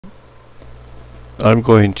I'm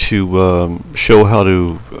going to show how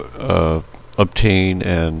to obtain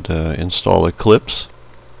and install Eclipse.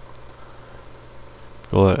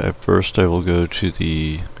 Well, at first I will go to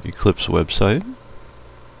the Eclipse website,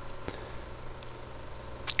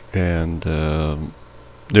 and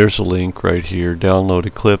there's a link right here. Download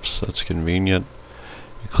Eclipse. That's convenient.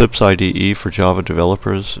 Eclipse IDE for Java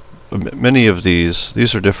developers. Many of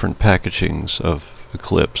these are different packagings of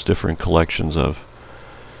Eclipse, different collections of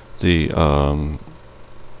the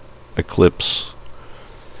Eclipse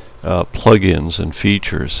plugins and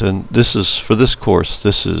features. And this is, for this course,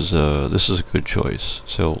 this is a good choice.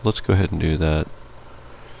 So let's go ahead and do that.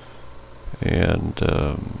 And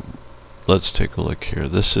let's take a look here.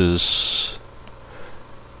 This is,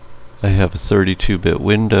 I have a 32-bit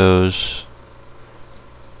Windows.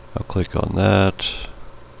 I'll click on that,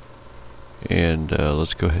 and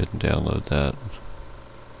let's go ahead and download that.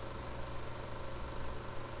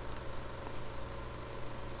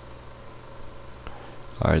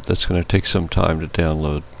 Alright, that's going to take some time to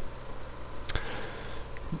download.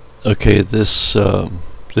 Okay, this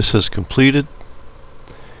has completed.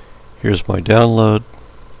 Here's my download.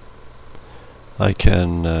 I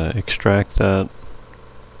can extract that.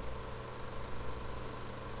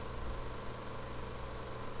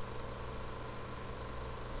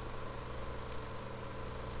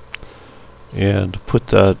 And put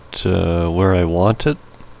that where I want it.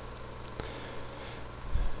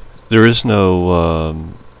 There is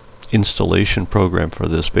no installation program for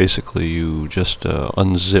this. Basically, you just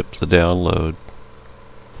unzip the download.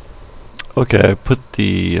 Okay, I put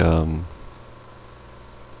the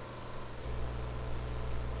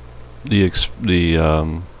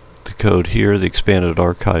code here, the expanded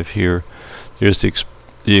archive here. Here's the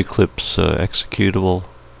Eclipse executable.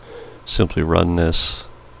 Simply run this.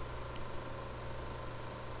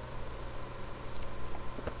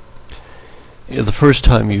 The first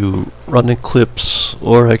time you run Eclipse,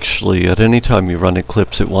 or actually at any time you run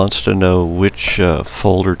Eclipse, it wants to know which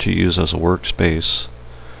folder to use as a workspace.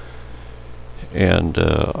 And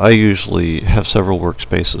I usually have several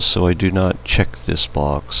workspaces, so I do not check this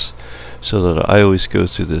box, so that I always go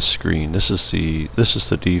through this screen. This is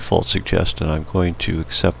the default suggestion. I'm going to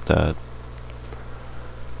accept that.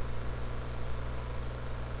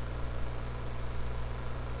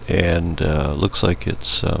 And looks like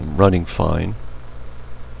it's running fine.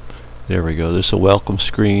 There we go. There's a welcome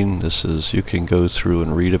screen. This is, you can go through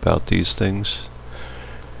and read about these things.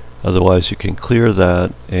 Otherwise, you can clear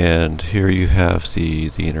that, and here you have the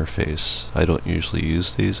interface. I don't usually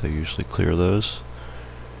use these. I usually clear those.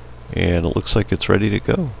 And it looks like it's ready to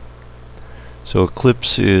go. So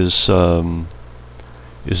Eclipse is now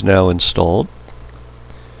installed.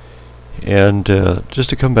 And just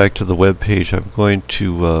to come back to the web page, I'm going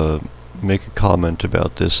to make a comment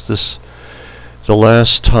about this. The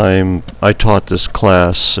last time I taught this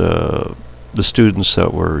class, the students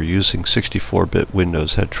that were using 64-bit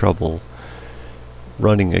Windows had trouble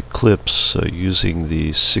running Eclipse using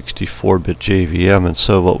the 64-bit JVM, and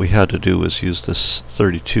so what we had to do was use this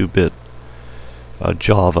 32-bit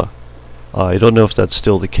Java. I don't know if that's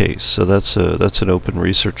still the case, so that's an open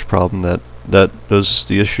research problem. The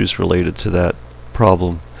issues related to that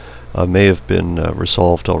problem may have been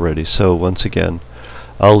resolved already. So once again,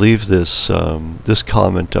 I'll leave this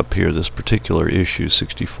comment up here, this particular issue,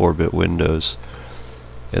 64-bit Windows,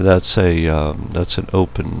 and that's an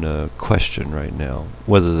open question right now.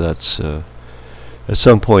 Whether that's at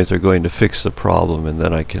some point they're going to fix the problem, and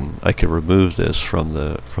then I can remove this from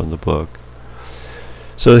the book.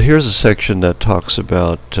 So here's a section that talks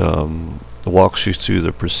about walks you through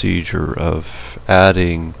the procedure of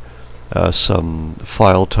adding some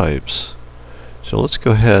file types. So let's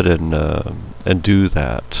go ahead and do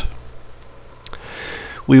that.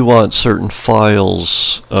 We want certain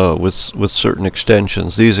files with certain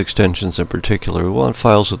extensions. These extensions in particular, we want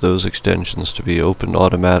files with those extensions to be opened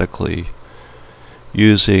automatically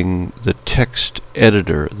using the text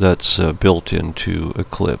editor that's built into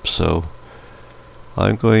Eclipse. So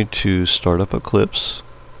I'm going to start up Eclipse,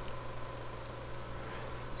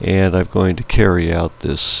 and I'm going to carry out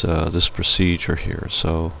this procedure here.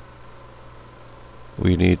 So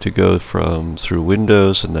we need to go through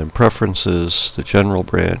Windows and then Preferences, the General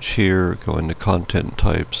branch here, go into Content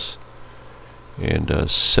Types, and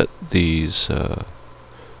set these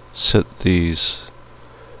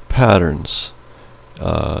patterns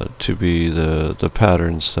to be the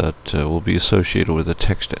patterns that will be associated with the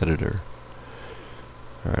text editor.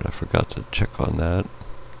 Alright, I forgot to check on that.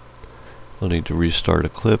 We'll need to restart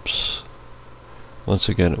Eclipse. Once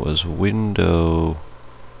again, it was Window,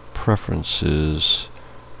 Preferences,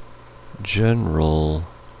 General,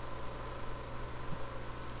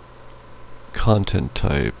 content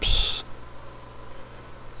types,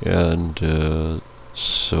 and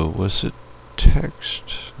so was it text?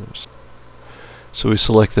 So we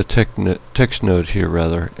select the text node here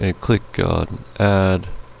rather, and click on add,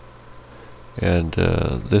 and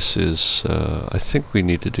this is I think we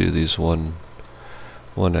need to do these one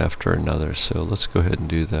after another, so let's go ahead and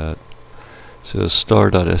do that. So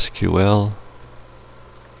star.sql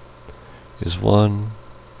is one,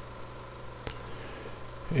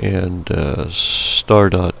 and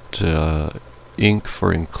star.inc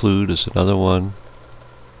for include is another one,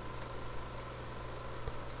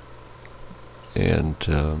 and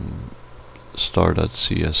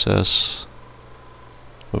star.css,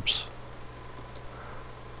 whoops,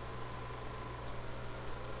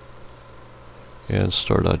 and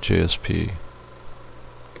star.jsp.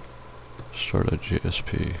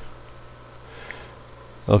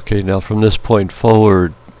 Okay, now from this point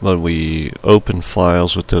forward, when we open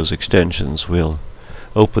files with those extensions, we'll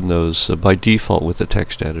open those by default with the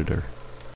text editor.